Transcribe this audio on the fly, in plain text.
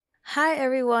Hi,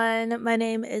 everyone. My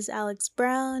name is Alex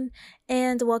Brown,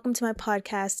 and welcome to my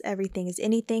podcast, Everything is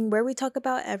Anything, where we talk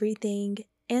about everything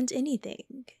and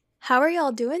anything. How are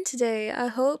y'all doing today? I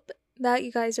hope that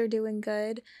you guys are doing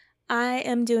good. I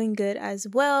am doing good as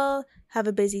well. Have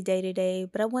a busy day today,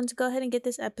 but I wanted to go ahead and get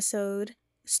this episode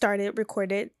started,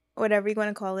 recorded, whatever you want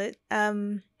to call it.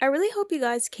 I really hope you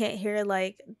guys can't hear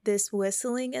like this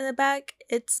whistling in the back.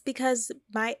 It's because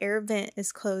my air vent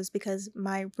is closed because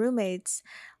my roommates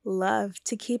love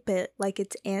to keep it like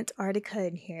it's Antarctica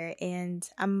in here, and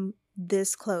I'm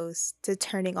this close to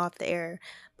turning off the air.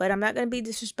 But I'm not going to be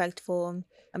disrespectful.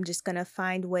 I'm just going to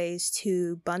find ways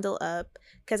to bundle up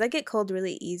because I get cold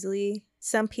really easily.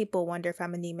 Some people wonder if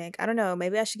I'm anemic. I don't know.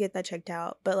 Maybe I should get that checked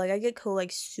out. But like I get cold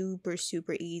like super,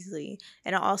 super easily.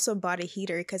 And I also bought a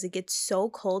heater because it gets so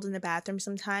cold in the bathroom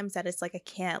sometimes that it's like I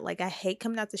can't. Like I hate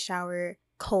coming out the shower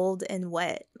cold and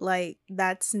wet. Like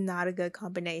that's not a good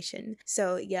combination.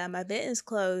 So yeah, my vent is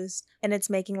closed and it's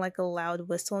making like a loud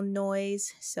whistle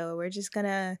noise. So we're just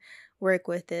gonna work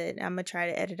with it. I'm gonna try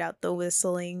to edit out the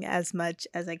whistling as much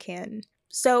as I can.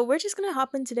 So we're just gonna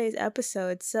hop in today's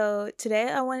episode. So today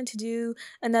I wanted to do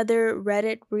another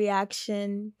Reddit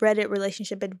reaction, Reddit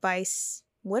relationship advice.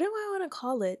 What do I want to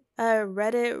call it?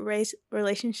 Reddit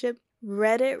relationship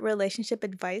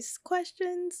advice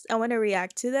questions. I want to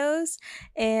react to those.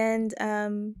 And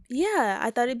yeah,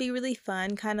 I thought it'd be really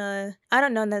fun, kind of, I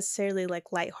don't know, necessarily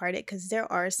like lighthearted, because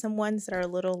there are some ones that are a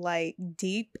little like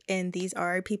deep and these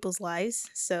are people's lives.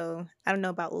 So I don't know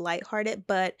about lighthearted,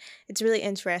 but it's really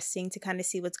interesting to kind of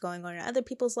see what's going on in other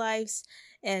people's lives,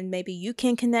 and maybe you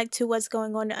can connect to what's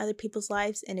going on in other people's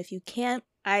lives. And if you can't,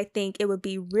 I think it would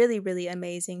be really, really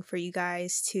amazing for you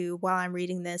guys to, while I'm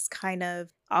reading this, kind of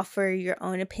offer your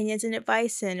own opinions and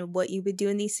advice and what you would do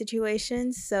in these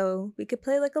situations. So we could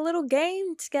play like a little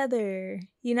game together.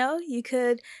 You know, you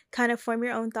could kind of form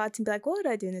your own thoughts and be like, what would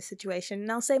I do in this situation?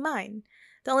 And I'll say mine.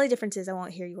 The only difference is I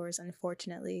won't hear yours,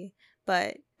 unfortunately.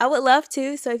 But I would love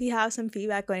to. So if you have some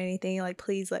feedback on anything, like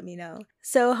please let me know.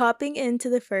 So hopping into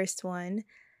the first one,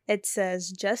 it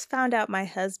says, just found out my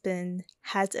husband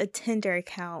has a Tinder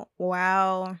account.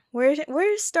 Wow.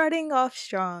 We're starting off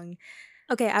strong.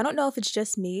 Okay, I don't know if it's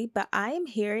just me, but I am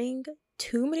hearing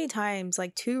too many times,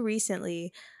 like too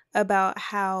recently, about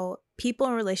how people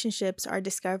in relationships are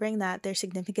discovering that their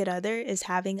significant other is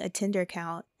having a Tinder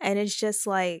account. And it's just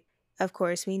like, of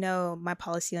course, we know my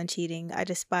policy on cheating. I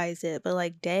despise it. But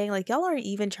like, dang, like y'all aren't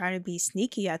even trying to be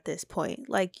sneaky at this point.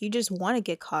 Like, you just want to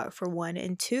get caught for one.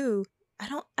 And two,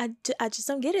 I just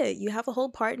don't get it. You have a whole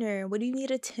partner. What do you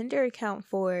need a Tinder account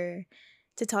for?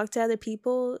 To talk to other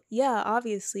people? Yeah,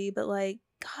 obviously, but like,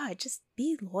 God, just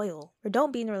be loyal or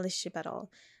don't be in a relationship at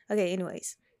all. Okay,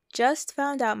 anyways, just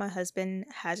found out my husband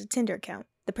has a Tinder account.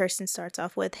 The person starts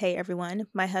off with, hey everyone,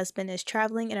 my husband is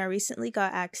traveling and I recently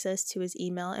got access to his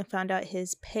email and found out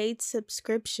his paid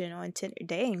subscription on Tinder.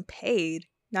 Dang, paid.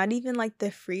 Not even like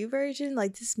the free version?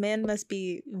 Like, this man must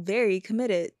be very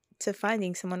committed to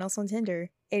finding someone else on Tinder.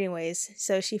 Anyways,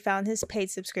 so she found his paid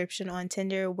subscription on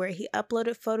Tinder where he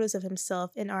uploaded photos of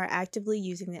himself and are actively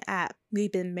using the app.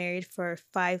 We've been married for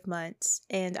 5 months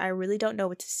and I really don't know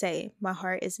what to say. My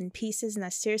heart is in pieces and I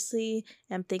seriously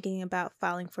am thinking about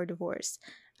filing for divorce.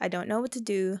 I don't know what to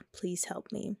do. Please help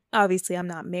me. Obviously, I'm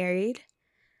not married,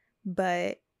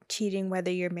 but cheating,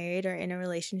 whether you're married or in a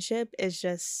relationship, is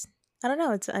just, I don't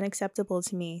know, it's unacceptable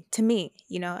to me.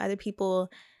 Other people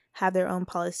have their own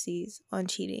policies on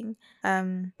cheating.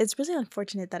 It's really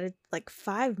unfortunate that it's like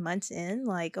 5 months in,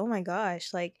 like, oh my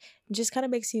gosh, like, it just kind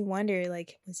of makes you wonder,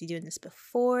 like, was he doing this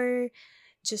before?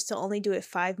 Just to only do it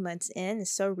 5 months in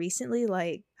so recently,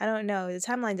 like, I don't know. The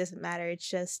timeline doesn't matter. It's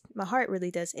just my heart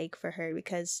really does ache for her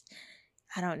because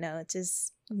I don't know, it's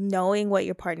just knowing what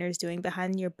your partner is doing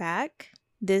behind your back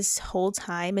this whole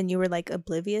time and you were like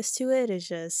oblivious to it is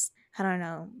just, I don't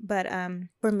know. But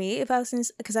for me, if I was in,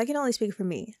 because I can only speak for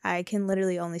me. I can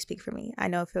literally only speak for me. I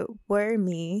know if it were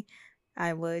me,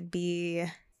 I would be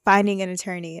finding an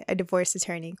attorney, a divorce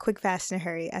attorney, quick, fast, in a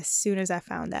hurry as soon as I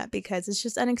found that, because it's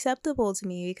just unacceptable to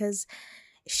me because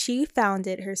she found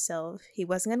it herself. He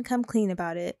wasn't going to come clean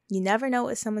about it. You never know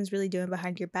what someone's really doing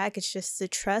behind your back. It's just the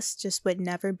trust just would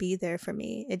never be there for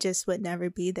me. It just would never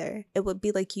be there. It would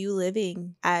be like you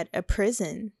living at a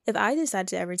prison. If I decide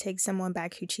to ever take someone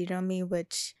back who cheated on me,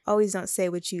 which always don't say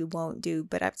what you won't do,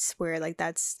 but I swear, like,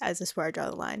 that's, as I swear, I draw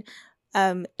the line.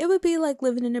 It would be like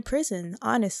living in a prison,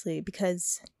 honestly,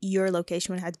 because your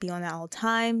location would have to be on at all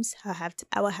times.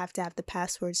 I would have to have the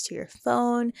passwords to your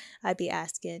phone. I'd be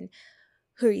asking,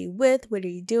 who are you with? What are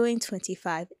you doing?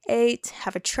 25/8,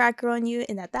 have a tracker on you.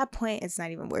 And at that point, it's not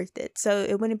even worth it. So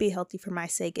it wouldn't be healthy for my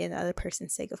sake and the other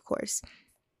person's sake, of course.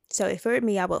 So if it were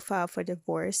me, I would file for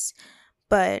divorce.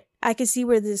 But I can see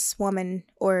where this woman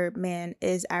or man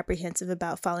is apprehensive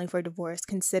about filing for divorce,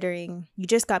 considering you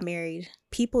just got married.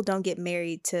 People don't get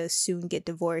married to soon get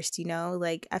divorced, you know?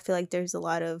 Like, I feel like there's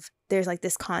like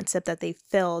this concept that they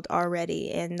failed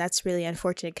already. And that's really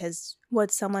unfortunate because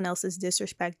what someone else's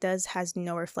disrespect does has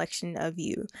no reflection of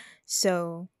you.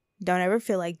 So don't ever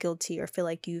feel like guilty or feel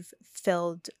like you've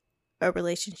failed a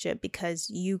relationship because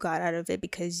you got out of it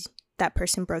because that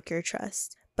person broke your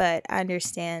trust. But I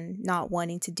understand not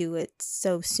wanting to do it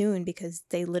so soon because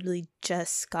they literally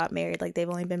just got married. Like they've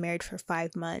only been married for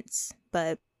 5 months.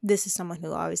 But this is someone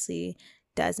who obviously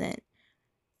doesn't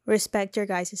respect your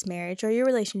guys' marriage or your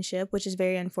relationship, which is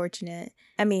very unfortunate.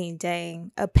 I mean,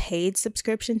 dang, a paid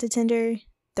subscription to Tinder,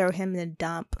 throw him in a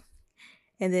dump.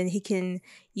 And then he can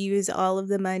use all of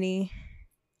the money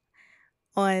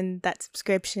on that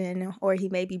subscription, or he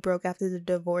may be broke after the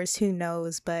divorce, who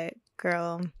knows? But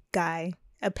girl, guy,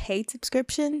 a paid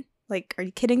subscription? Like, are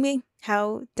you kidding me?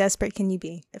 How desperate can you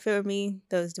be? If it were me,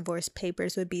 those divorce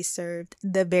papers would be served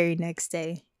the very next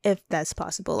day, if that's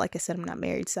possible. Like I said, I'm not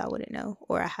married, so I wouldn't know,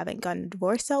 or I haven't gotten a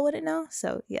divorce, so I wouldn't know.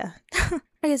 So yeah.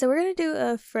 Okay, so we're gonna do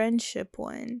a friendship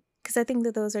one because I think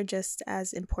that those are just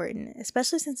as important,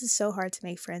 especially since it's so hard to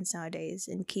make friends nowadays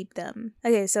and keep them.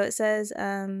 Okay, so it says,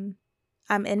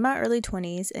 I'm in my early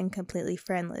 20s and completely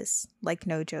friendless, like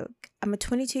no joke. I'm a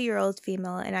 22-year-old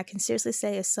female, and I can seriously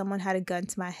say if someone had a gun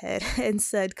to my head and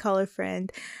said, call a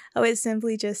friend, I would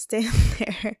simply just stand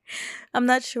there. I'm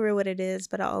not sure what it is,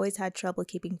 but I always had trouble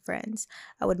keeping friends.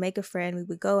 I would make a friend, we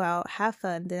would go out, have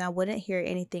fun, then I wouldn't hear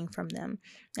anything from them.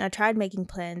 And I tried making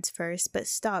plans first, but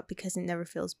stopped because it never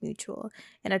feels mutual.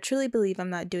 And I truly believe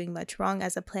I'm not doing much wrong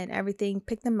as I plan everything,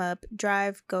 pick them up,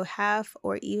 drive, go half,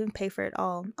 or even pay for it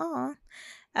all. Aw.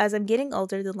 As I'm getting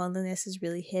older, the loneliness is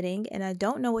really hitting, and I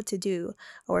don't know what to do.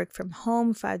 I work from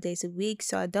home 5 days a week,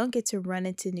 so I don't get to run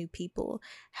into new people.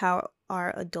 How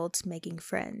are adults making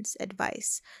friends?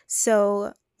 Advice.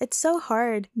 So it's so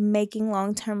hard making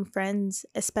long-term friends,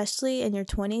 especially in your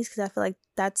 20s, because I feel like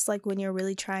that's like when you're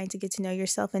really trying to get to know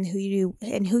yourself and who you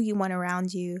want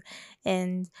around you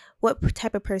and what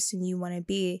type of person you want to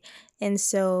be. And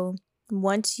so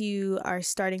once you are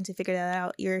starting to figure that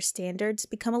out, your standards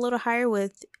become a little higher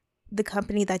with the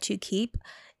company that you keep.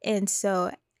 And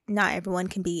so not everyone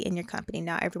can be in your company,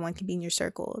 not everyone can be in your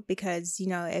circle, because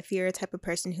if you're a type of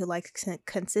person who likes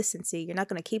consistency, you're not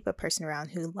going to keep a person around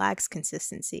who lacks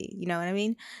consistency. You know what I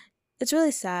mean? It's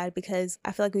really sad because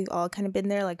I feel like we've all kind of been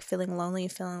there, like feeling lonely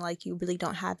and feeling like you really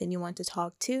don't have anyone to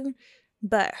talk to.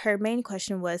 But her main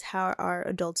question was, how are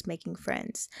adults making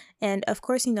friends? And of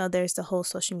course, there's the whole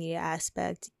social media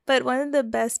aspect. But one of the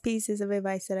best pieces of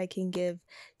advice that I can give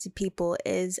to people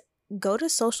is go to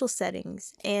social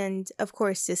settings. And of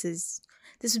course, this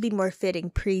would be more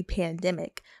fitting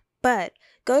pre-pandemic. But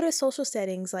go to social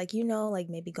settings like like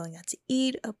maybe going out to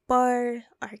eat, a bar,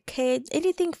 arcade,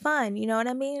 anything fun, you know what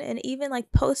I mean? And even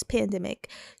like post-pandemic,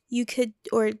 you could,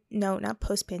 or no, not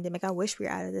post-pandemic, I wish we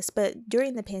were out of this, but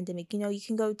during the pandemic, you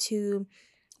can go to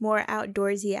more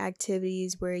outdoorsy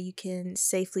activities where you can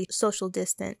safely social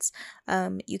distance.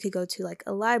 You could go to like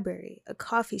a library, a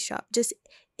coffee shop, just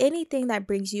anything that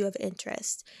brings you of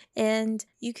interest. And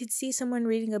you could see someone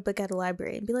reading a book at a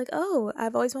library and be like, oh,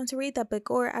 I've always wanted to read that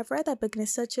book, or I've read that book and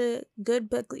it's such a good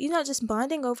book. Just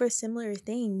bonding over similar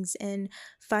things and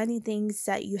finding things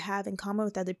that you have in common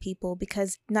with other people,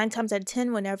 because 9 times out of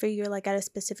 10, whenever you're like at a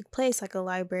specific place like a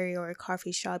library or a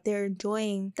coffee shop, they're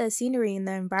enjoying the scenery and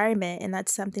the environment, and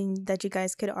that's something that you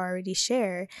guys could already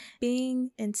share.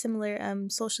 Being in similar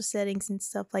social settings and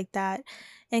stuff like that,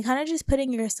 and kind of just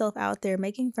putting yourself out there.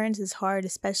 Making friends is hard,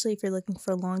 especially if you're looking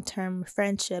for long-term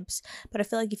friendships. But I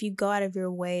feel like if you go out of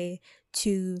your way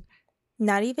to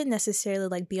not even necessarily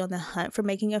like be on the hunt for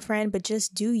making a friend, but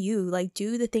just do you, like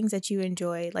do the things that you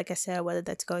enjoy. Like I said, whether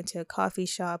that's going to a coffee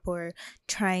shop or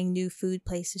trying new food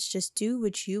places, just do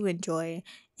what you enjoy.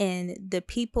 And the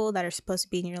people that are supposed to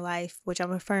be in your life, which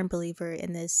I'm a firm believer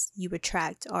in this, you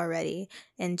attract already.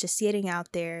 And just getting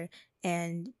out there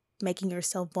and making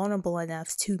yourself vulnerable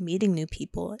enough to meeting new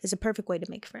people is a perfect way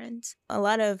to make friends. A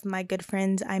lot of my good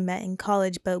friends I met in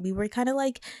college, but we were kind of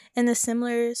like in the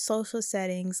similar social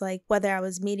settings, like whether I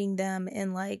was meeting them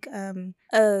in like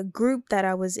a group that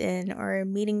I was in, or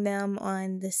meeting them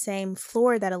on the same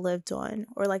floor that I lived on,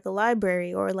 or like a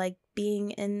library, or like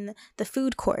being in the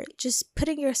food court, just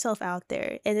putting yourself out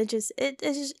there, and it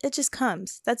just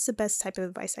comes. That's the best type of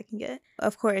advice I can get.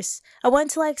 Of course, I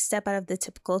wanted to like step out of the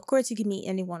typical. Of course, you can meet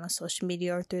anyone on social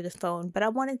media or through the phone, but I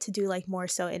wanted to do like more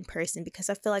so in person, because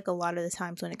I feel like a lot of the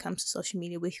times when it comes to social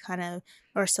media, we kind of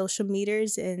are social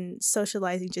meters, and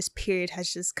socializing just period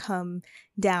has just come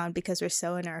down because we're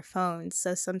so in our phones.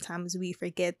 So sometimes we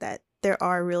forget that there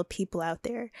are real people out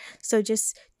there. So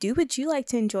just do what you like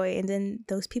to enjoy, and then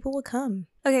those people will come.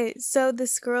 Okay, so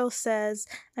this girl says,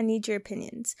 I need your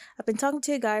opinions. I've been talking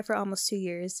to a guy for almost 2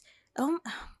 years. Oh,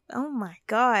 oh my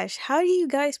gosh. How do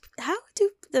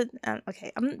the,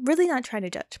 okay, I'm really not trying to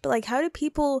judge, but like, how do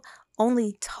people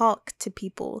only talk to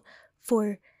people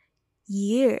for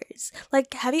years?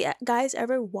 Like, have you guys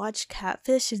ever watched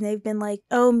Catfish and they've been like,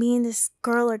 oh, me and this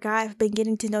girl or guy have been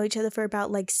getting to know each other for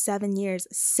about like 7 years?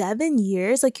 7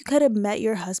 years? Like, you could have met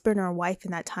your husband or wife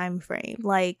in that time frame.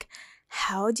 Like,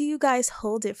 how do you guys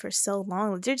hold it for so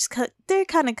long? There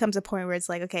kind of comes a point where it's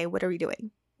like, okay, what are we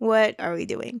doing? What are we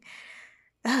doing?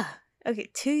 Okay,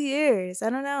 2 years. I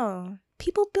don't know.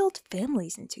 People build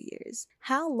families in 2 years.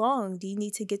 How long do you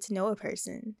need to get to know a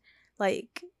person?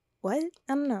 Like, what?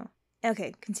 I don't know.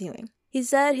 Okay, continuing. He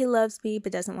said he loves me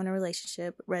but doesn't want a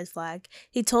relationship. Red flag.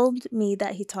 He told me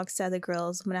that he talks to other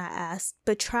girls when I asked,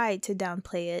 but tried to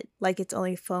downplay it like it's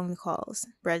only phone calls.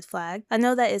 Red flag. I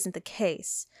know that isn't the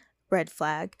case. Red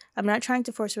flag. I'm not trying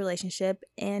to force a relationship,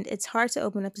 and it's hard to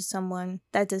open up to someone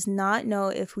that does not know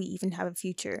if we even have a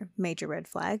future. Major red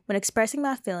flag. When expressing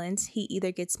my feelings, he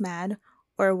either gets mad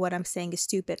or what I'm saying is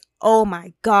stupid. Oh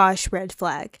my gosh, red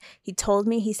flag. He told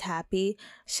me he's happy.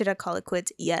 Should I call it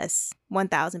quits? Yes.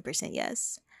 1000%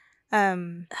 yes. I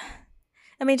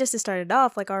mean, just to start it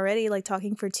off, like already like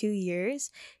talking for 2 years,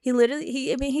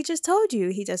 he just told you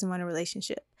he doesn't want a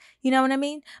relationship. You know what I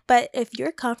mean? But if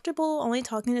you're comfortable only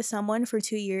talking to someone for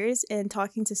 2 years and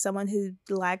talking to someone who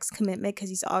lacks commitment, because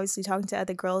he's obviously talking to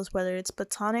other girls, whether it's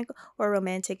platonic or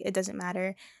romantic, it doesn't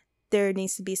matter. There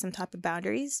needs to be some type of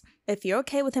boundaries. If you're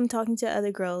okay with him talking to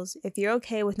other girls, if you're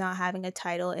okay with not having a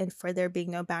title and for there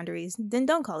being no boundaries, then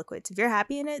don't call it quits. If you're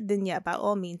happy in it, then yeah, by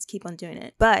all means, keep on doing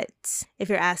it. But if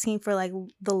you're asking for like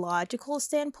the logical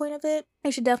standpoint of it,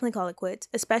 you should definitely call it quits,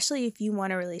 especially if you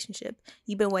want a relationship.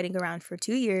 You've been waiting around for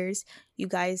 2 years. You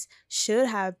guys should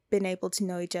have been able to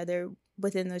know each other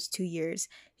within those 2 years.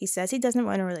 He says he doesn't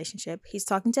want a relationship. He's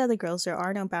talking to other girls. There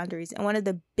are no boundaries. And one of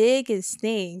the biggest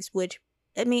things, which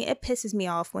I mean, it pisses me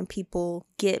off when people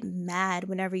get mad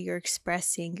whenever you're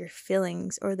expressing your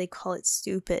feelings, or they call it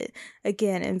stupid.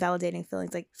 Again, invalidating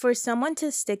feelings. Like, for someone to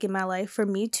stick in my life, for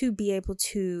me to be able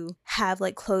to have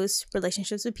like close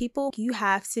relationships with people, you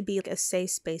have to be like a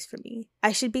safe space for me.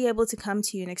 I should be able to come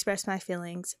to you and express my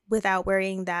feelings without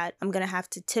worrying that I'm going to have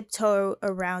to tiptoe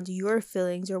around your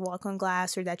feelings or walk on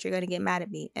glass, or that you're going to get mad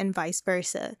at me, and vice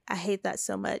versa. I hate that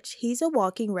so much. He's a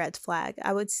walking red flag.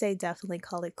 I would say definitely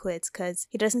call it quits, because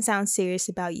he doesn't sound serious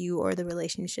about you or the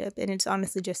relationship, and it's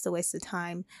honestly just a waste of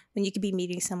time when you could be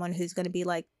meeting someone who's going to be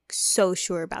like so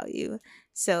sure about you.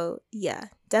 So yeah,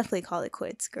 definitely call it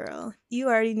quits, girl. You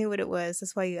already knew what it was.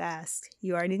 That's why you asked.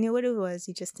 You already knew what it was.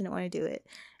 You just didn't want to do it.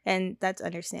 And that's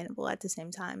understandable at the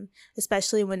same time,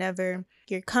 especially whenever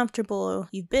you're comfortable,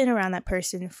 you've been around that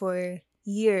person for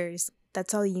years.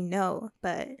 That's all you know.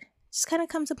 But just kind of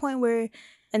comes a point where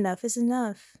enough is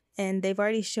enough. And they've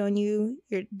already shown you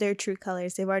their true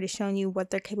colors. They've already shown you what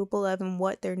they're capable of and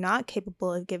what they're not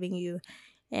capable of giving you.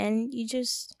 And you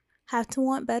just have to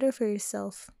want better for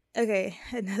yourself. Okay,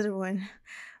 another one.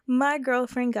 My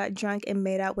girlfriend got drunk and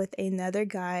made out with another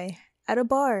guy at a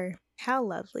bar. How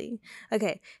lovely.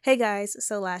 Okay, hey guys,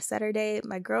 so last Saturday,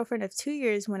 my girlfriend of 2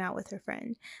 years went out with her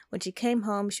friend. When she came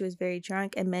home, she was very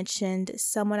drunk and mentioned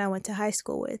someone I went to high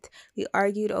school with. We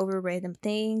argued over random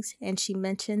things, and she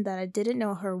mentioned that I didn't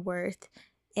know her worth,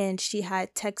 and she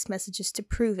had text messages to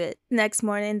prove it. Next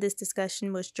morning, this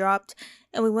discussion was dropped,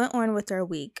 and we went on with our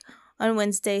week. On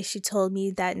Wednesday, she told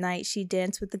me that night she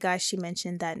danced with the guy she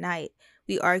mentioned that night.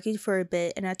 We argued for a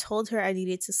bit, and I told her I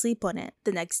needed to sleep on it.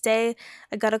 The next day,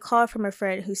 I got a call from a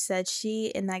friend who said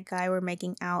she and that guy were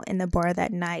making out in the bar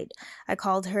that night. I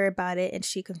called her about it, and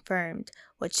she confirmed.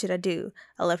 What should I do?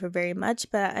 I love her very much,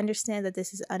 but I understand that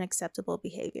this is unacceptable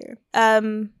behavior.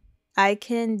 I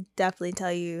can definitely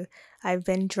tell you I've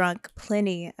been drunk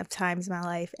plenty of times in my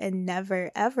life and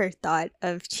never ever thought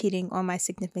of cheating on my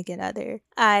significant other.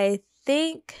 I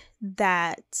think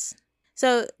that...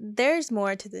 So there's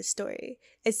more to this story.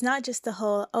 It's not just the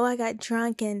whole, oh, I got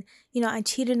drunk and, I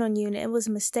cheated on you and it was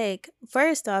a mistake.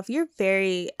 First off, I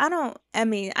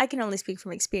can only speak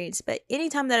from experience, but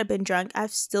anytime that I've been drunk,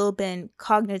 I've still been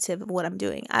cognitive of what I'm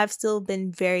doing. I've still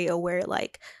been very aware,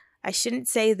 like, I shouldn't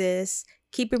say this.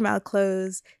 Keep your mouth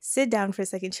closed. Sit down for a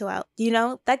second, chill out. You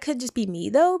know, that could just be me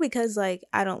though, because like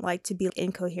I don't like to be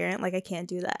incoherent. Like I can't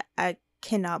do that. I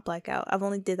cannot black out. I've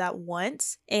only did that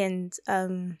once and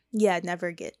yeah, never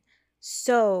again.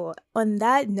 So, on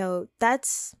that note,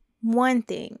 that's one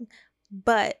thing.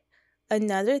 But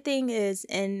another thing is,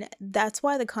 and that's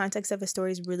why the context of a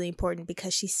story is really important,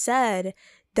 because she said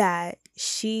that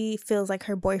she feels like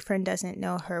her boyfriend doesn't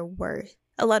know her worth.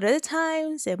 A lot of the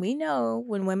times, and we know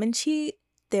when women cheat,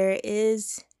 there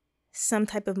is some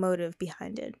type of motive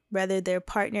behind it. Whether their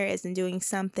partner isn't doing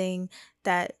something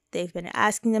that they've been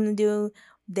asking them to do,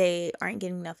 they aren't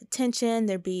getting enough attention,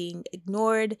 they're being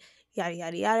ignored, yada,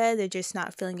 yada, yada. They're just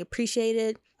not feeling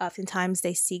appreciated. Oftentimes,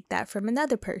 they seek that from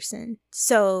another person.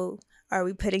 So, are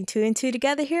we putting two and two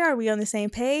together here? Are we on the same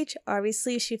page?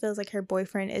 Obviously, she feels like her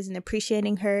boyfriend isn't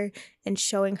appreciating her and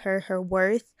showing her her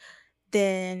worth.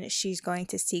 Then she's going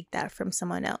to seek that from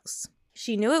someone else.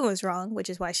 She knew it was wrong, which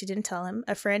is why she didn't tell him.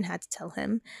 A friend had to tell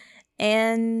him.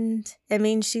 And I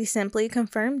mean, she simply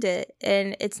confirmed it.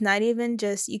 And it's not even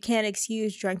just, you can't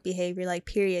excuse drunk behavior, like,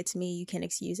 period. To me, you can't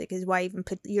excuse it, because why even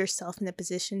put yourself in the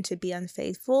position to be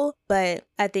unfaithful? But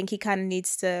I think he kind of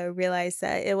needs to realize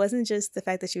that it wasn't just the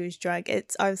fact that she was drunk.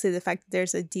 It's obviously the fact that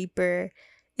there's a deeper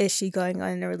issue going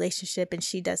on in a relationship and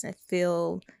she doesn't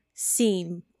feel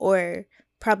seen or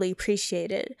probably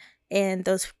appreciated. And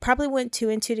those probably went two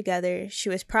and two together.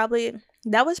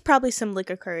 That was probably some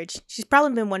liquor courage. She's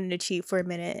probably been wanting to cheat for a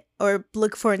minute or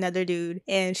look for another dude.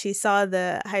 And she saw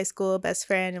the high school best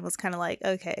friend and was kind of like,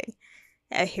 okay,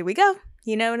 here we go.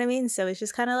 You know what I mean? So it's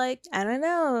just kind of like, I don't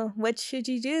know. What should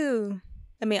you do?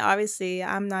 I mean, obviously,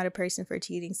 I'm not a person for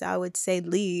cheating, so I would say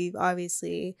leave,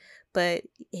 obviously. But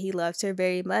he loves her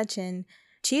very much, and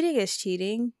cheating is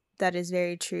cheating. That is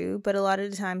very true. But a lot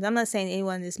of the times, I'm not saying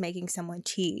anyone is making someone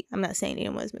cheat. I'm not saying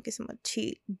anyone is making someone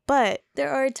cheat. But there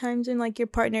are times when, like, your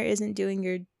partner isn't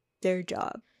doing their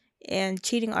job. And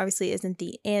cheating obviously isn't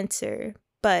the answer.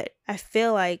 But I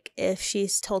feel like if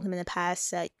she's told him in the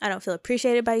past that I don't feel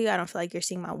appreciated by you, I don't feel like you're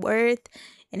seeing my worth,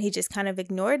 and he just kind of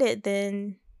ignored it,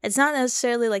 then it's not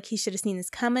necessarily like he should have seen this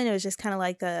coming. It was just kind of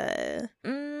like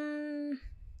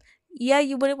yeah,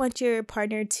 you wouldn't want your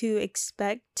partner to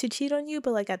expect to cheat on you,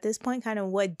 but like at this point, kind of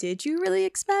what did you really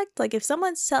expect? Like if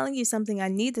someone's telling you something, I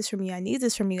need this from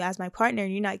you as my partner,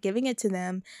 and you're not giving it to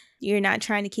them, you're not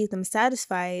trying to keep them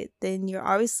satisfied, then you're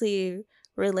obviously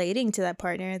relating to that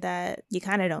partner that you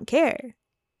kind of don't care,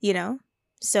 you know?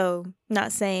 So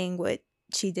not saying what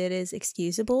she did is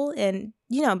excusable, and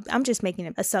I'm just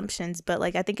making assumptions, but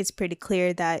like I think it's pretty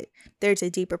clear that there's a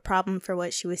deeper problem for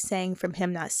what she was saying from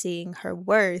him not seeing her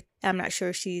worth. I'm not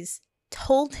sure she's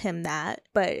told him that,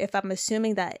 but if I'm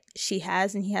assuming that she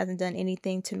has and he hasn't done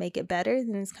anything to make it better,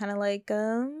 then it's kind of like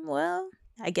well,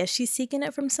 I guess she's seeking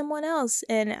it from someone else.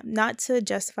 And not to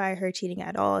justify her cheating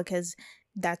at all, because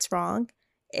that's wrong,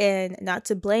 and not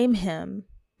to blame him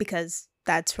because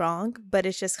that's wrong, but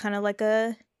it's just kind of like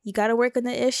you got to work on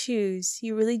the issues.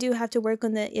 You really do have to work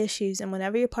on the issues. And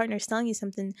whenever your partner's telling you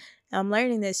something, I'm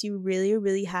learning this, you really,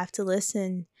 really have to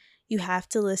listen. You have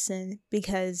to listen,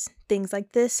 because things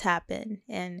like this happen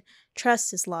and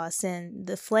trust is lost and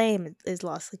the flame is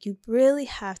lost. Like, you really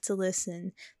have to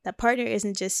listen. That partner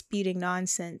isn't just spewing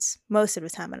nonsense. Most of the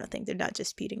time, I don't think they're not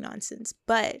just spewing nonsense.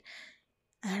 But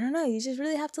I don't know. You just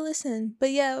really have to listen.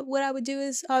 But yeah, what I would do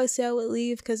is obviously I would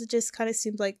leave, because it just kind of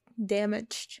seems like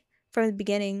damaged from the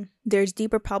beginning. There's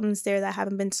deeper problems there that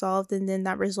haven't been solved, and then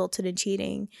that resulted in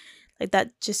cheating. Like,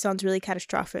 that just sounds really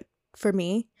catastrophic for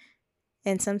me.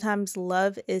 And sometimes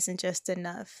love isn't just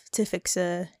enough to fix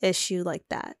a issue like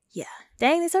that. Yeah.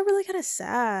 Dang, these are really kind of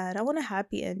sad. I want a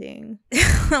happy ending.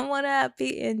 I want a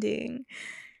happy ending.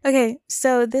 Okay,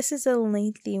 so this is a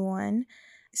lengthy one.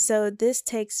 So this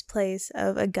takes place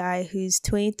of a guy who's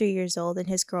 23 years old and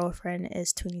his girlfriend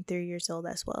is 23 years old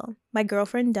as well. My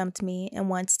girlfriend dumped me and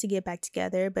wants to get back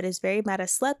together, but is very mad I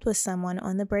slept with someone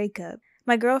on the breakup.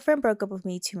 My girlfriend broke up with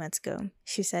me 2 months ago.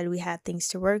 She said we had things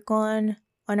to work on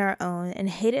our own, and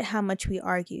hated how much we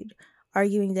argued.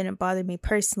 Arguing didn't bother me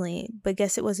personally, but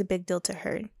guess it was a big deal to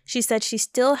her. She said she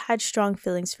still had strong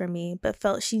feelings for me, but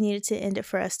felt she needed to end it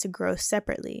for us to grow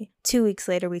separately. 2 weeks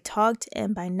later, we talked,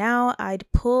 and by now, I'd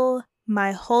pull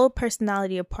my whole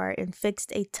personality apart and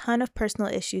fixed a ton of personal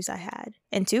issues I had.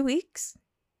 In 2 weeks?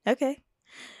 Okay.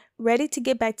 Ready to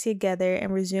get back together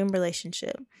and resume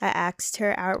relationship. I asked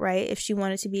her outright if she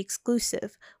wanted to be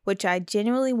exclusive, which I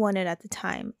genuinely wanted at the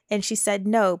time, and she said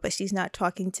no, but she's not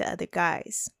talking to other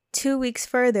guys. 2 weeks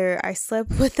further, I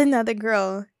slept with another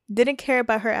girl. Didn't care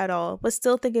about her at all. Was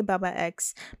still thinking about my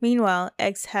ex. Meanwhile,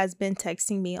 ex has been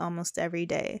texting me almost every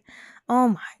day. Oh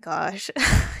my gosh.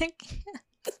 I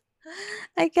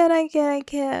can't. I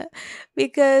can't.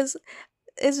 Because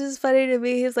it's just funny to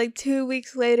me. He's like 2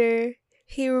 weeks later,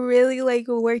 he really like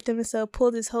worked on himself,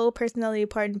 pulled his whole personality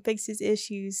apart and fixed his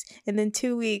issues. And then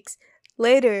 2 weeks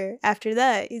later, after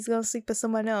that, he's gonna sleep with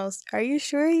someone else. Are you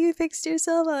sure you fixed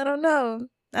yourself? I don't know.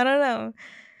 I don't know.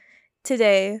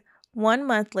 Today, 1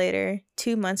 month later,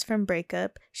 2 months from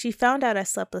breakup, she found out I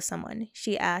slept with someone.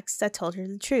 She asked, I told her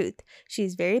the truth.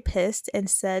 She's very pissed and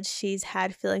said she's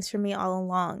had feelings for me all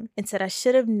along and said I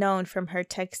should have known from her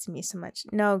texting me so much.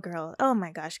 No, girl. Oh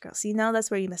my gosh, girl. See, now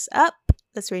that's where you mess up.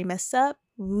 That's where you mess up.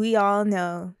 We all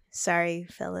know. Sorry,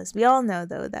 fellas. We all know,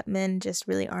 though, that men just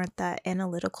really aren't that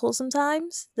analytical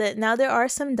sometimes. That now there are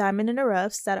some diamond in the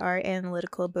roughs that are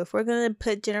analytical, but if we're going to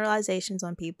put generalizations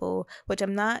on people, which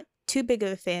I'm not too big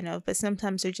of a fan of, but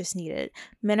sometimes they're just needed.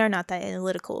 Men are not that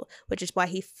analytical, which is why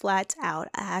he flat out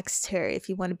asked her if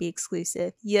you want to be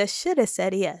exclusive. You should have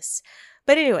said yes.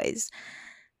 But anyways,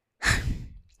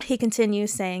 he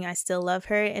continues saying I still love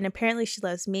her and apparently she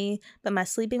loves me, but my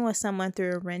sleeping with someone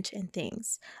threw a wrench in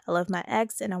things. I love my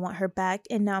ex and I want her back,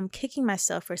 and now I'm kicking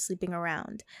myself for sleeping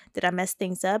around. Did I mess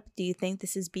things up? Do you think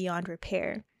this is beyond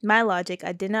repair? My logic,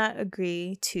 I did not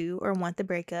agree to or want the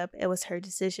breakup. It was her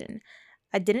decision.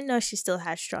 I didn't know she still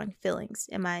had strong feelings.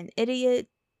 Am I an idiot?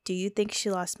 Do you think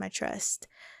she lost my trust?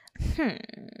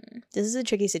 This is a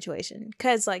tricky situation.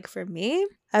 Because, like, for me,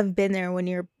 I've been there when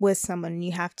you're with someone and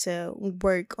you have to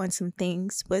work on some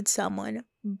things with someone.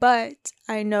 But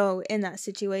I know in that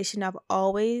situation, I've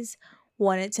always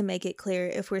wanted to make it clear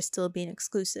if we're still being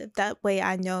exclusive. That way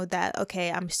I know that,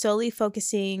 okay, I'm solely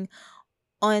focusing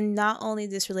on not only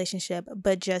this relationship,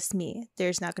 but just me.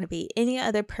 There's not going to be any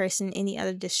other person, any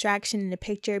other distraction in the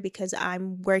picture, because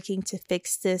I'm working to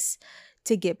fix this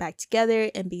to get back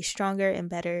together and be stronger and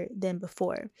better than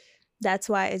before. That's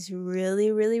why it's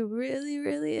really, really, really,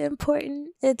 really important.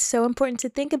 It's so important to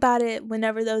think about it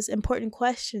whenever those important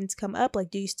questions come up. Like,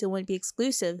 do you still want to be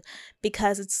exclusive?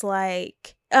 Because it's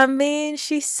like, I mean,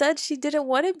 she said she didn't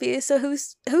want to be, so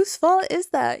whose fault is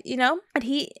that, you know? And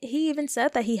he even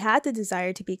said that he had the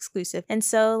desire to be exclusive. And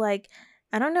so, like,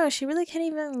 I don't know, she really can't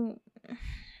even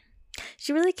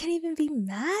be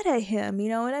mad at him, you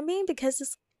know what I mean?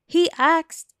 Because he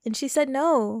asked and she said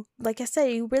no. Like I said,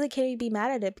 you really can't even be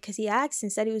mad at it because he asked and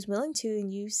said he was willing to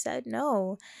and you said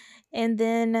no. And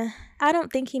then I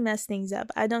don't think he messed things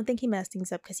up. I don't think he messed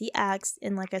things up because he asked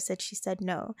and like I said, she said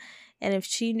no. And if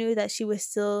she knew that she was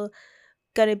still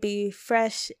gonna be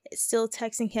fresh, still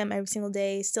texting him every single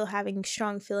day, still having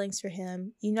strong feelings for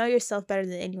him, you know yourself better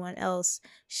than anyone else.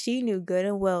 She knew good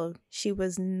and well she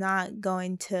was not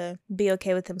going to be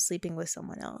okay with him sleeping with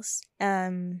someone else.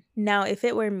 Now if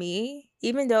it were me,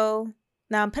 now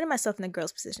I'm putting myself in the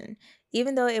girl's position.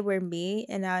 Even though it were me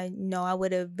and I know I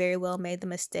would have very well made the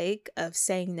mistake of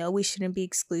saying no, we shouldn't be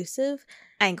exclusive,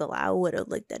 I ain't gonna lie, I would have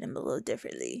looked at him a little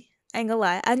differently. I ain't gonna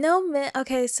lie. I know men.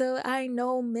 Okay, so I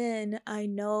know men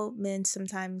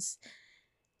sometimes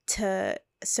to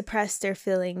suppress their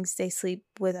feelings, they sleep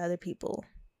with other people.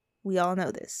 We all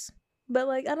know this. But,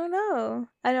 like, I don't know.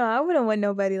 I know I wouldn't want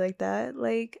nobody like that.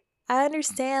 Like, I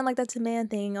understand, like, that's a man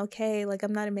thing. Okay, like,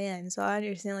 I'm not a man. So I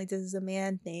understand, like, this is a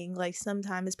man thing. Like,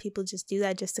 sometimes people just do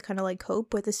that just to kind of, like,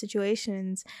 cope with the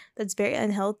situations. That's very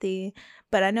unhealthy.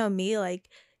 But I know me, like,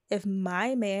 if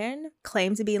my man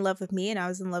claimed to be in love with me and I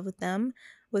was in love with them,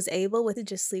 was able to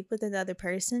just sleep with another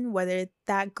person, whether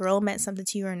that girl meant something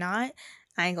to you or not,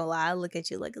 I ain't gonna lie, I look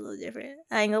at you like a little different.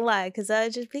 I ain't gonna lie, because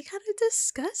I'd just be kind of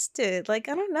disgusted. Like,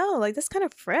 I don't know, like, that's kind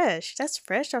of fresh. That's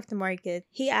fresh off the market.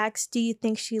 He asked, do you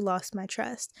think she lost my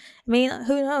trust? I mean,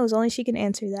 who knows? Only she can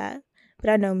answer that. But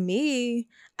I know me,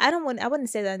 I wouldn't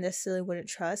say that I necessarily wouldn't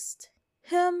trust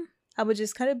him. I would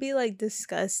just kind of be like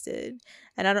disgusted.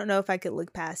 And I don't know if I could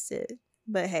look past it.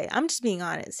 But hey, I'm just being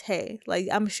honest. Hey, like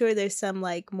I'm sure there's some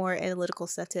like more analytical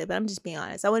stuff to it, but I'm just being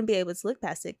honest. I wouldn't be able to look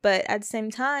past it. But at the same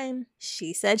time,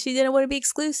 she said she didn't want to be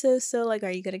exclusive. So like,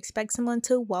 are you going to expect someone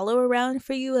to wallow around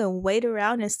for you and wait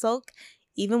around and sulk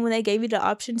even when they gave you the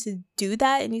option to do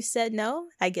that and you said no?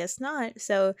 I guess not.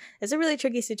 So it's a really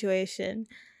tricky situation.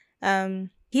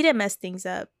 He didn't mess things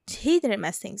up.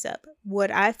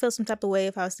 Would I feel some type of way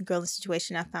if I was the girl in the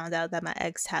situation? I found out that my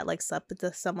ex had like slept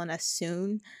with someone as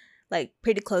soon, like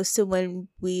pretty close to when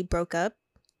we broke up.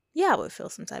 Yeah, I would feel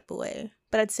some type of way.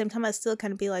 But at the same time, I'd still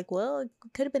kind of be like, well, it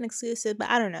could have been exclusive, but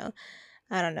I don't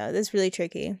know. This is really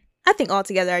tricky. I think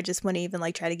altogether, I just wouldn't even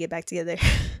like try to get back together.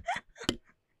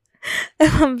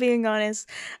 If I'm being honest,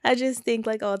 I just think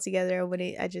like altogether,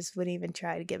 I just wouldn't even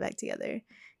try to get back together.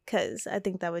 Because I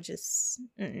think that would just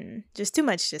too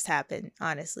much just happen.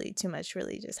 Honestly, too much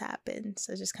really just happened.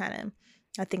 So just kind of,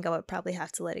 I think I would probably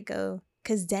have to let it go.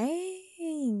 Because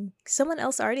dang, someone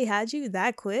else already had you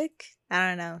that quick? I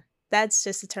don't know. That's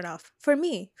just a turn off for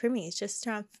me. For me, it's just a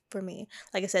turn off for me.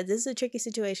 Like I said, this is a tricky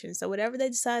situation. So whatever they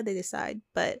decide, they decide.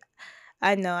 But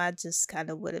I know I just kind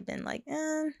of would have been like,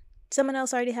 someone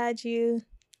else already had you.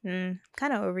 Kind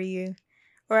of over you.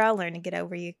 Or I'll learn to get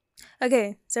over you.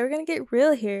 Okay, so we're gonna get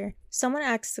real here. Someone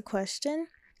asked the question.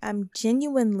 I'm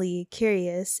genuinely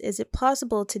curious. Is it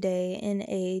possible today in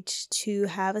age to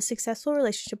have a successful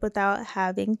relationship without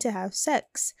having to have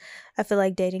sex? I feel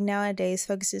like dating nowadays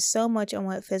focuses so much on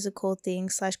what physical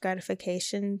things /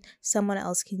 gratification someone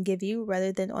else can give you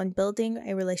rather than on building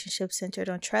a relationship centered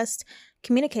on trust,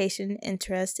 communication,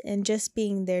 interest, and just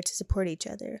being there to support each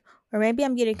other. Or maybe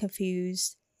I'm getting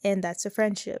confused and that's a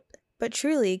friendship. But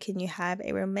truly, can you have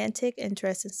a romantic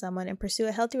interest in someone and pursue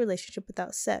a healthy relationship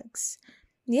without sex?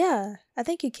 Yeah, I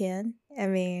think you can. I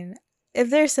mean, if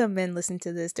there's some men listening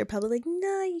to this, they're probably like,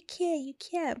 no, you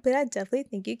can't. But I definitely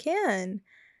think you can.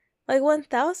 Like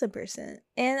 1000%.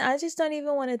 And I just don't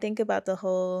even want to think about the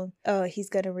whole, oh, he's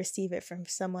gonna receive it from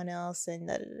someone else and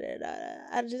da da da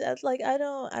da.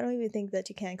 I don't even think that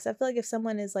you can. Because I feel like if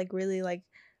someone is like really like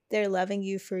they're loving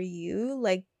you for you,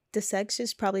 like the sex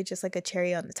is probably just like a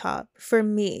cherry on the top for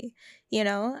me.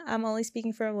 I'm only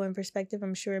speaking from one perspective.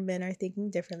 I'm sure men are thinking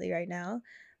differently right now.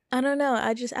 I don't know.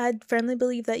 I firmly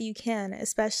believe that you can,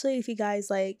 especially if you guys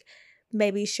like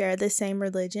maybe share the same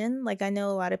religion. Like I know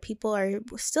a lot of people are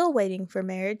still waiting for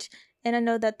marriage, and I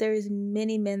know that there's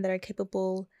many men that are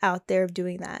capable out there of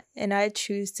doing that. And I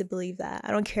choose to believe that.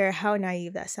 I don't care how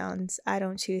naive that sounds. I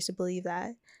don't choose to believe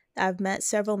that. I've met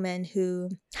several men who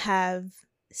have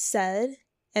said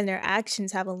and their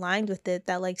actions have aligned with it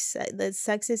that like that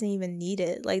sex isn't even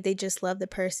needed. Like they just love the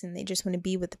person. They just want to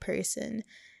be with the person.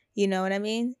 You know what I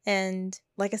mean? And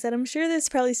like I said, I'm sure there's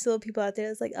probably still people out there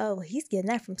that's like, oh, well, he's getting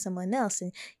that from someone else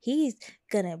and he's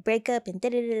gonna break up and da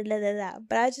da da da da da.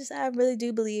 But I really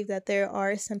do believe that there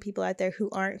are some people out there who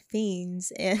aren't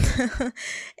fiends and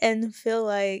and feel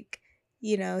like,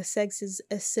 sex is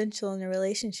essential in a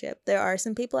relationship. There are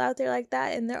some people out there like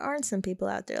that, and there aren't some people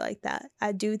out there like that.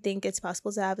 I do think it's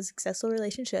possible to have a successful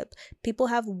relationship. People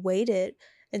have waited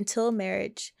until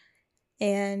marriage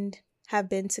and have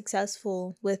been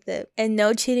successful with it, and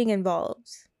no cheating involved.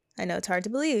 I know it's hard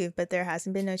to believe, but there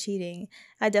hasn't been no cheating.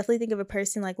 I definitely think if a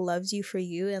person like loves you for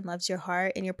you and loves your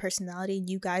heart and your personality, and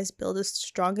you guys build a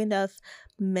strong enough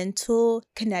mental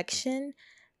connection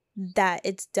that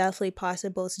it's definitely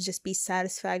possible to just be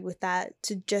satisfied with that,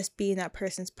 to just be in that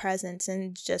person's presence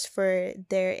and just for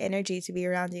their energy to be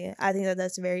around you. I think that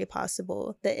that's very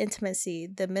possible. The intimacy,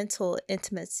 the mental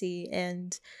intimacy,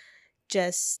 and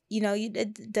just,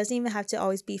 it doesn't even have to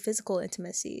always be physical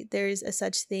intimacy. There's a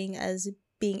such thing as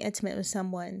being intimate with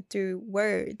someone through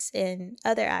words and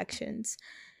other actions.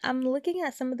 I'm looking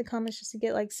at some of the comments just to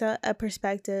get like a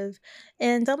perspective,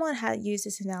 and someone had used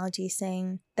this analogy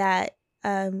saying that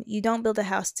you don't build a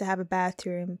house to have a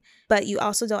bathroom, but you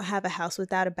also don't have a house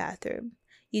without a bathroom.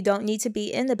 You don't need to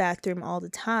be in the bathroom all the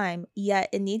time, yet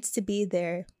it needs to be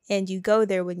there, and you go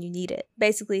there when you need it.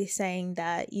 Basically saying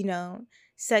that,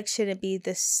 sex shouldn't be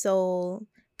the sole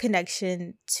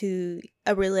connection to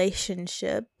a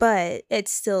relationship, but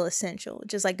it's still essential.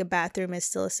 Just like a bathroom is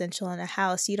still essential in a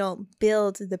house. You don't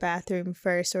build the bathroom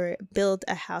first or build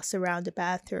a house around a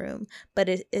bathroom, but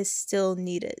it is still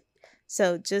needed.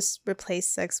 So just replace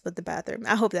sex with the bathroom.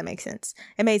 I hope that makes sense.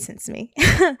 It made sense to me.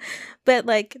 But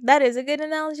like that is a good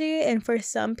analogy. And for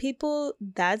some people,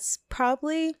 that's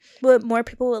probably what more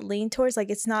people would lean towards. Like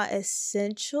it's not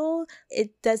essential.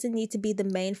 It doesn't need to be the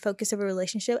main focus of a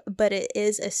relationship, but it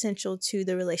is essential to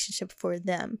the relationship for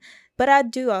them. But I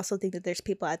do also think that there's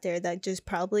people out there that just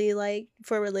probably like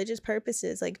for religious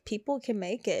purposes, like people can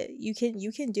make it. You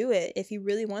can do it. If you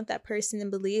really want that person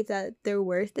and believe that they're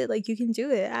worth it, like you can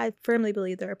do it. I firmly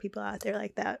believe there are people out there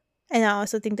like that. And I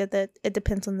also think that it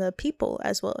depends on the people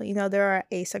as well. There are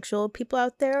asexual people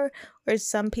out there, or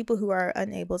some people who are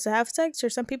unable to have sex,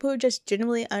 or some people who are just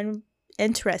genuinely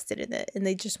uninterested in it and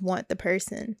they just want the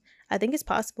person. I think it's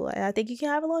possible. I think you can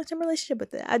have a long-term relationship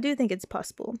with it. I do think it's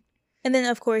possible. And then,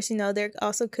 of course, there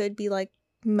also could be like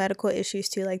medical issues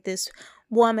too. Like this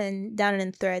woman down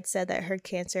in Thread said that her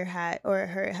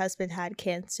her husband had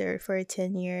cancer for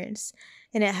 10 years,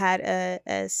 and it had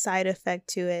a side effect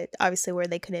to it, obviously, where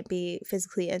they couldn't be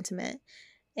physically intimate.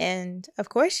 And of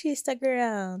course she stuck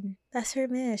around. That's her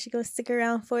man. She gonna stick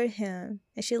around for him.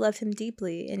 And she loved him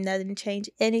deeply, and that didn't change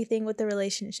anything with the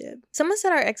relationship. Someone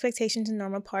said our expectations are a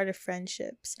normal part of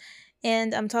friendships.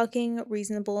 And I'm talking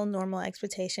reasonable, normal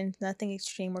expectations, nothing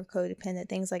extreme or codependent,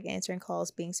 things like answering calls,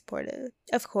 being supportive.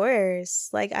 Of course.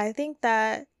 Like, I think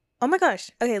that, oh my gosh.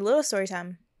 Okay, little story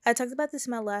time. I talked about this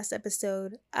in my last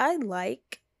episode. I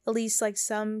like at least like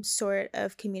some sort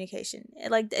of communication.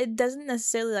 Like, it doesn't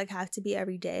necessarily like have to be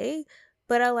every day,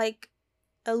 but I like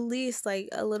at least like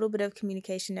a little bit of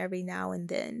communication every now and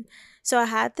then. So I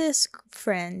had this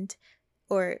friend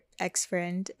or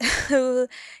ex-friend who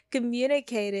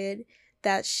communicated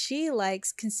that she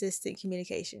likes consistent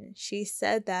communication. She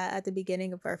said that at the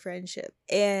beginning of our friendship.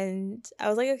 And I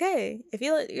was like, okay, if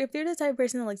you're the type of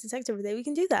person that likes to text every day, we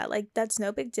can do that. Like, that's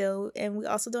no big deal. And we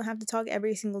also don't have to talk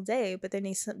every single day, but there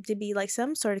needs to be like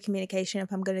some sort of communication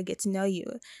if I'm going to get to know you.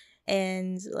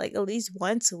 And like at least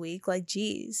once a week, like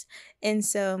geez. And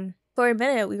so for a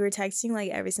minute we were texting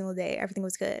like every single day, everything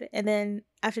was good, and then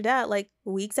after that like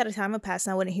weeks at a time would pass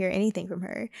and I wouldn't hear anything from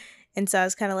her. And so I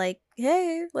was kind of like,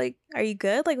 hey, like, are you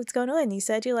good, like what's going on? You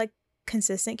said you like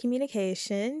consistent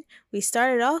communication. We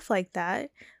started off like that,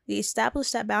 we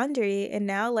established that boundary, and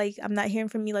now like I'm not hearing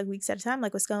from you like weeks at a time,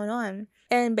 like what's going on?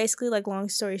 And basically, like, long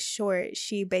story short,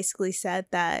 she basically said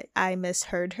that I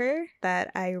misheard her, that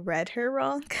I read her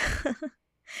wrong.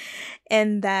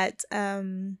 And that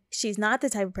she's not the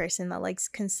type of person that likes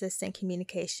consistent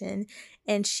communication,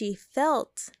 and she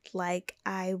felt like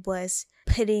I was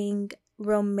putting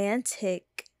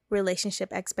romantic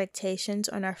relationship expectations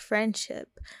on our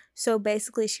friendship. So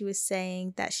basically she was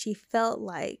saying that she felt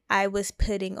like I was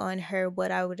putting on her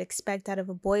what I would expect out of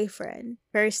a boyfriend.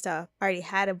 First off, I already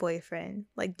had a boyfriend.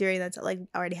 Like during that time, like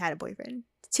I already had a boyfriend.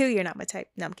 Two, you're not my type.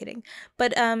 No, I'm kidding.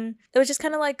 But it was just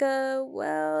kind of like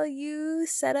well, you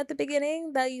said at the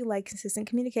beginning that you like consistent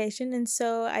communication, and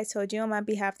so I told you on my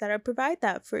behalf that I'd provide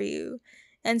that for you.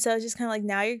 And so it's just kind of like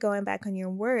now you're going back on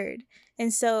your word.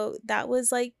 And so that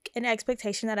was like an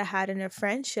expectation that I had in a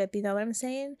friendship, you know what I'm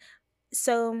saying?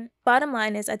 So, bottom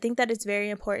line is, I think that it's very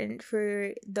important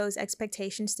for those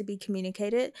expectations to be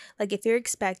communicated. Like, if you're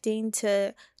expecting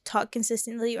to talk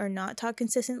consistently or not talk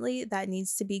consistently, that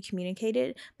needs to be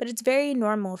communicated. But it's very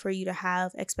normal for you to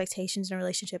have expectations in a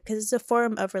relationship because it's a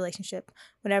form of relationship.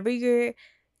 Whenever you're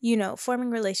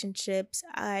forming relationships,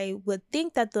 I would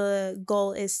think that the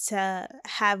goal is to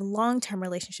have long-term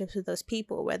relationships with those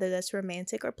people, whether that's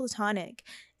romantic or platonic.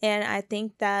 And I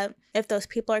think that if those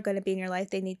people are going to be in your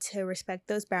life, they need to respect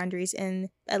those boundaries and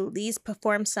at least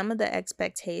perform some of the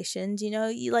expectations.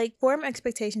 You like form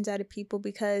expectations out of people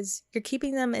because you're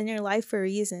keeping them in your life for a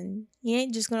reason. You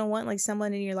ain't just going to want like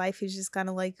someone in your life who's just kind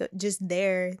of like just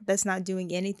there, that's not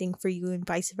doing anything for you, and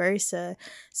vice versa.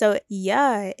 So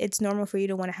yeah, it's normal for you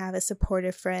to want to have a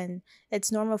supportive friend.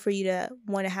 It's normal for you to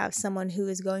want to have someone who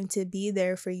is going to be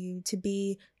there for you, to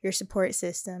be your support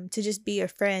system, to just be a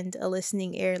friend, a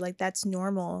listening ear. Like, that's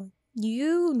normal.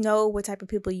 You know what type of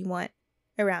people you want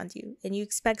around you, and you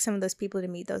expect some of those people to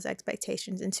meet those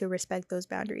expectations and to respect those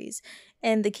boundaries.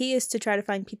 And the key is to try to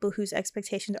find people whose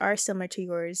expectations are similar to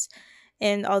yours.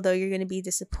 And although you're going to be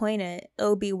disappointed,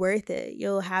 it'll be worth it.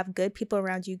 You'll have good people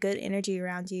around you, good energy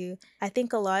around you. I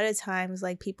think a lot of times,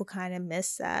 like, people kind of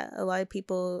miss that. A lot of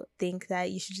people think that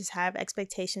you should just have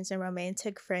expectations in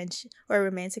romantic friendship or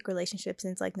romantic relationships.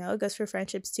 And it's like, no, it goes for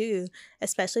friendships too.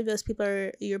 Especially if those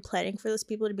people you're planning for those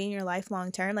people to be in your life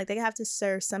long term. Like, they have to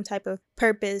serve some type of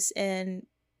purpose and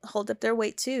hold up their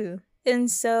weight too. And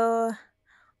so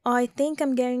I think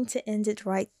I'm going to end it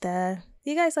right there.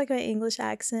 You guys like my English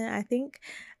accent? I think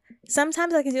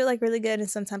sometimes I can do it like really good and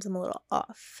sometimes I'm a little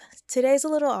off. Today's a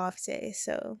little off day,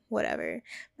 so whatever.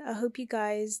 I hope you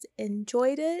guys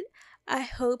enjoyed it. I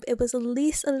hope it was at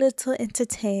least a little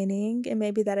entertaining, and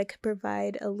maybe that I could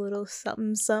provide a little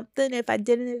something something. If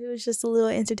it was just a little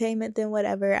entertainment, then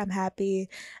whatever, I'm happy.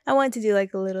 I wanted to do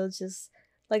like a little just,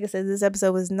 like I said, this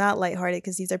episode was not lighthearted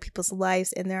because these are people's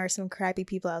lives and there are some crappy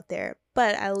people out there.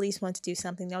 But I at least want to do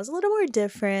something that was a little more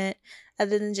different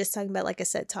other than just talking about like a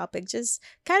set topic. Just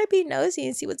kind of be nosy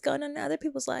and see what's going on in other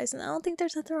people's lives. And I don't think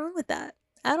there's nothing wrong with that.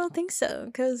 I don't think so,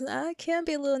 because I can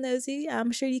be a little nosy.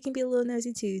 I'm sure you can be a little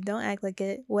nosy too. Don't act like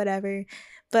it, whatever.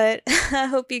 But I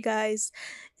hope you guys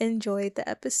enjoyed the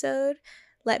episode.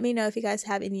 Let me know if you guys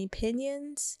have any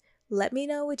opinions. Let me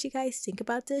know what you guys think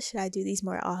about this. Should I do these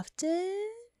more often?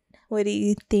 What do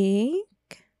you think?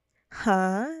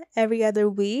 Every other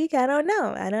week? I don't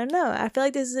know. I feel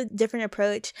like this is a different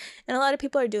approach, and a lot of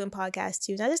people are doing podcasts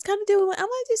too. And I just kind of I want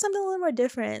to do something a little more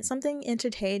different, something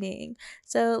entertaining.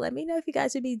 So let me know if you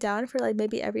guys would be down for like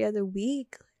maybe every other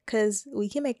week, because we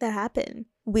can make that happen.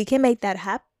 We can make that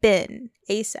happen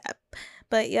ASAP.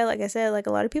 But yeah, like I said, like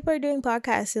a lot of people are doing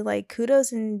podcasts, and like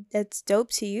kudos, and it's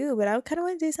dope to you. But I kind of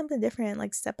want to do something different,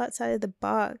 like step outside of the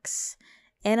box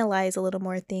analyze a little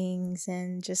more things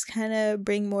and just kind of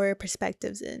bring more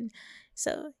perspectives in.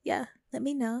 So, yeah, let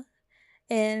me know.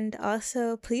 And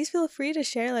also, please feel free to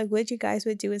share like what you guys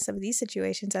would do in some of these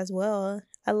situations as well.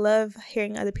 I love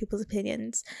hearing other people's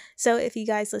opinions. So, if you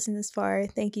guys listen this far,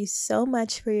 thank you so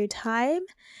much for your time.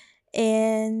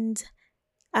 And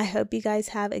I hope you guys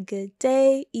have a good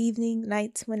day, evening,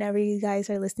 night, whenever you guys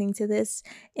are listening to this.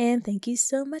 And thank you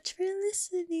so much for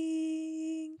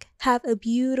listening. Have a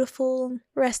beautiful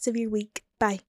rest of your week. Bye.